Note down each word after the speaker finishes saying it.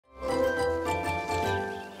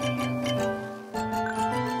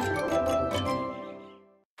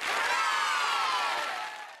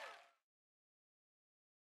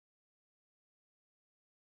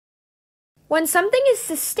When something is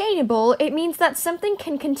sustainable, it means that something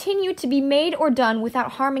can continue to be made or done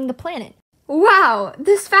without harming the planet. Wow,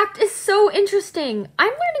 this fact is so interesting.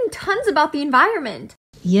 I'm learning tons about the environment.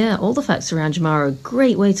 Yeah, all the facts around Jamar are a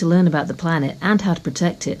great way to learn about the planet and how to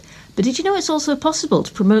protect it. But did you know it's also possible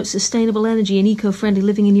to promote sustainable energy and eco-friendly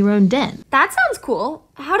living in your own den? That sounds cool.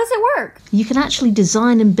 How does it work? You can actually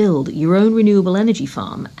design and build your own renewable energy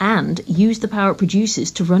farm and use the power it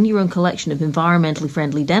produces to run your own collection of environmentally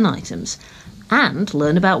friendly den items. And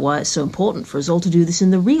learn about why it's so important for us all to do this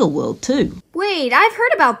in the real world too. Wait, I've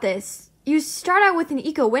heard about this. You start out with an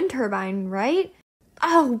eco-wind turbine, right?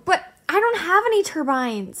 Oh, but I don't have any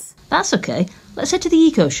turbines. That's okay. Let's head to the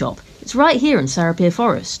eco shop. It's right here in Sarapir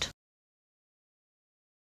Forest.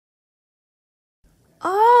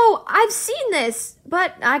 Oh, I've seen this,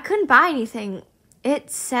 but I couldn't buy anything. It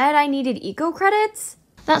said I needed eco credits?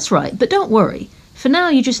 That's right, but don't worry. For now,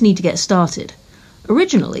 you just need to get started.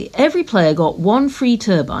 Originally, every player got one free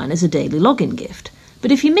turbine as a daily login gift.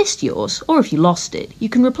 But if you missed yours, or if you lost it, you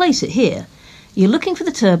can replace it here. You're looking for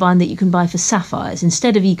the turbine that you can buy for sapphires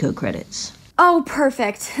instead of eco credits. Oh,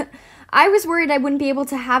 perfect. I was worried I wouldn't be able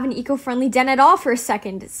to have an eco-friendly den at all for a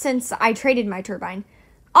second, since I traded my turbine.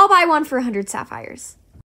 I'll buy one for 100 sapphires.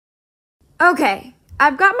 Okay,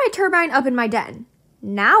 I've got my turbine up in my den.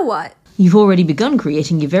 Now what? You've already begun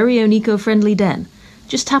creating your very own eco-friendly den.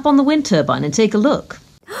 Just tap on the wind turbine and take a look.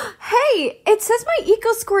 Hey, it says my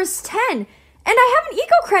eco score is 10, and I have an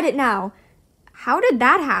eco credit now. How did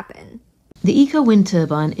that happen? The eco wind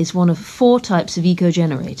turbine is one of 4 types of eco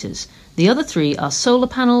generators. The other 3 are solar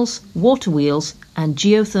panels, water wheels, and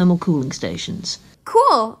geothermal cooling stations.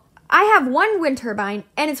 Cool. I have one wind turbine,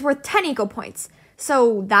 and it's worth 10 eco points.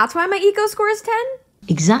 So that's why my eco score is 10?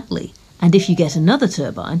 Exactly. And if you get another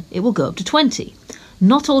turbine, it will go up to 20.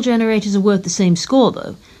 Not all generators are worth the same score,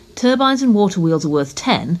 though. Turbines and water wheels are worth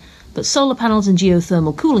 10, but solar panels and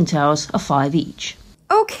geothermal cooling towers are 5 each.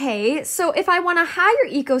 Okay, so if I want a higher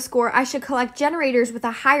eco score, I should collect generators with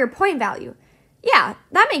a higher point value. Yeah,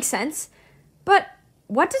 that makes sense. But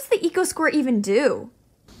what does the eco score even do?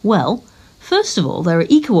 Well, first of all, there are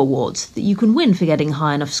eco awards that you can win for getting a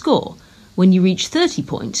high enough score. When you reach 30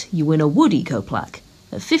 points, you win a wood eco plaque.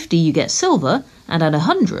 At 50, you get silver, and at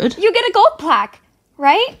 100... You get a gold plaque,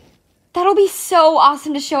 right? That'll be so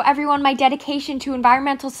awesome to show everyone my dedication to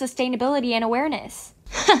environmental sustainability and awareness.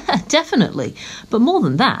 Definitely. But more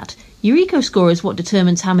than that, your eco score is what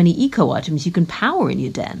determines how many eco items you can power in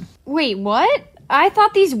your den. Wait, what? I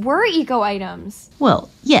thought these were eco items. Well,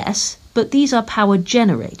 yes, but these are power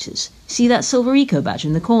generators. See that silver eco badge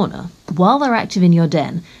in the corner? While they're active in your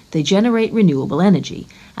den, they generate renewable energy,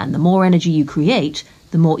 and the more energy you create,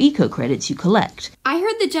 the more eco credits you collect. I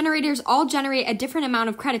heard the generators all generate a different amount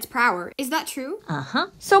of credits per hour. Is that true? Uh-huh.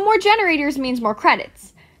 So more generators means more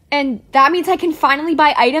credits. And that means I can finally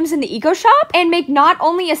buy items in the eco shop and make not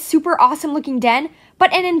only a super awesome looking den,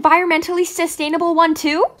 but an environmentally sustainable one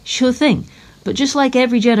too? Sure thing. But just like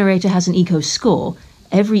every generator has an eco score,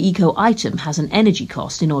 every eco item has an energy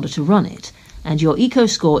cost in order to run it, and your eco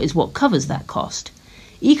score is what covers that cost.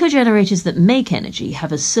 Eco generators that make energy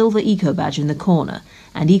have a silver eco badge in the corner,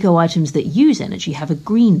 and eco items that use energy have a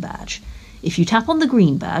green badge. If you tap on the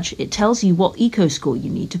green badge, it tells you what eco score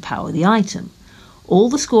you need to power the item. All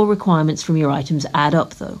the score requirements from your items add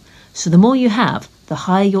up though, so the more you have, the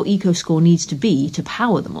higher your eco score needs to be to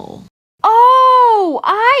power them all. Oh,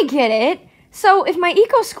 I get it. So if my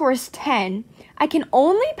eco score is 10, I can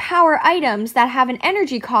only power items that have an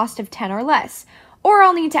energy cost of 10 or less, or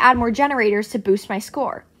I'll need to add more generators to boost my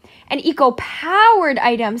score. And eco-powered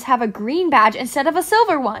items have a green badge instead of a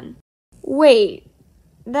silver one. Wait,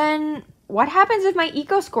 then what happens if my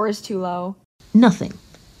eco score is too low? Nothing.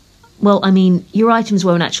 Well, I mean, your items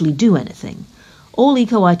won't actually do anything. All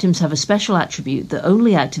eco items have a special attribute that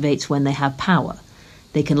only activates when they have power.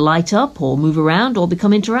 They can light up or move around or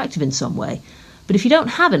become interactive in some way. But if you don't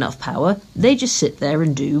have enough power, they just sit there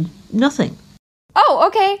and do nothing. Oh,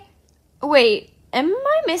 okay. Wait, am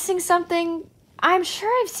I missing something? I'm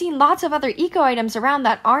sure I've seen lots of other eco items around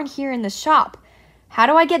that aren't here in the shop. How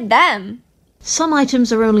do I get them? Some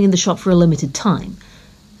items are only in the shop for a limited time.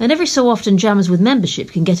 And every so often jammers with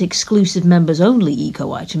membership can get exclusive members-only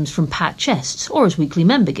eco items from packed chests or as weekly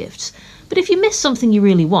member gifts. But if you miss something you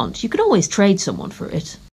really want, you can always trade someone for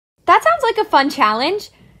it. That sounds like a fun challenge.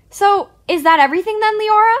 So, is that everything then,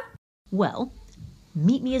 Leora? Well,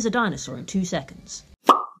 meet me as a dinosaur in 2 seconds.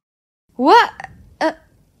 What?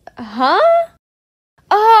 Huh?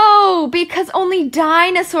 Oh, because only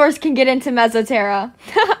dinosaurs can get into Mesoterra.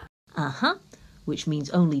 Uh-huh. Which means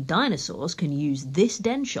only dinosaurs can use this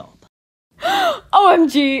den shop.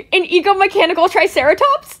 OMG, an eco-mechanical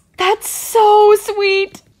triceratops? That's so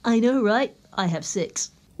sweet! I know, right? I have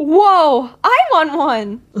 6. Whoa, I want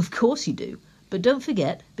one! Of course you do. But don't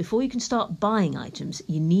forget, before you can start buying items,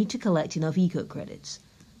 you need to collect enough eco credits.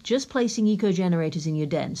 Just placing eco generators in your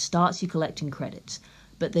den starts you collecting credits,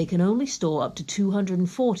 but they can only store up to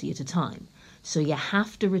 240 at a time, so you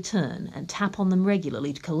have to return and tap on them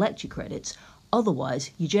regularly to collect your credits,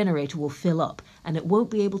 otherwise your generator will fill up and it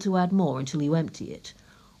won't be able to add more until you empty it.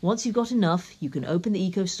 Once you've got enough, you can open the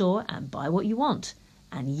eco store and buy what you want.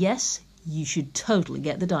 And yes, you should totally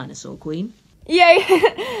get the Dinosaur Queen.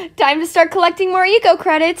 Yay! Time to start collecting more eco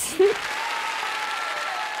credits.